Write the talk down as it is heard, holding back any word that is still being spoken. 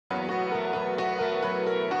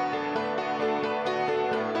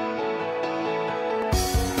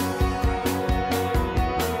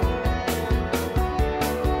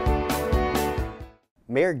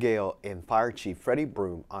Mayor Gale and Fire Chief Freddie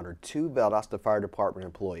Broom honored two Valdosta Fire Department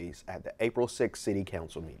employees at the April 6 City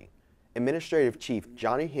Council meeting. Administrative Chief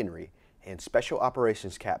Johnny Henry and Special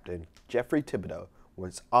Operations Captain Jeffrey Thibodeau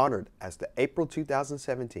was honored as the April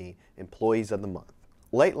 2017 Employees of the Month.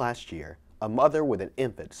 Late last year, a mother with an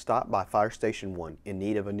infant stopped by Fire Station 1 in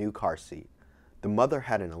need of a new car seat. The mother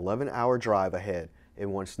had an 11-hour drive ahead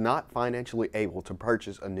and was not financially able to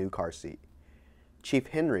purchase a new car seat. Chief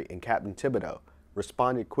Henry and Captain Thibodeau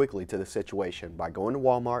responded quickly to the situation by going to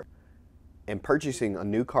Walmart and purchasing a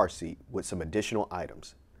new car seat with some additional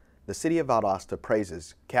items. The City of Valdosta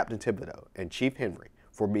praises Captain Thibodeau and Chief Henry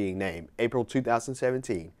for being named April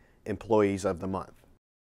 2017 Employees of the Month.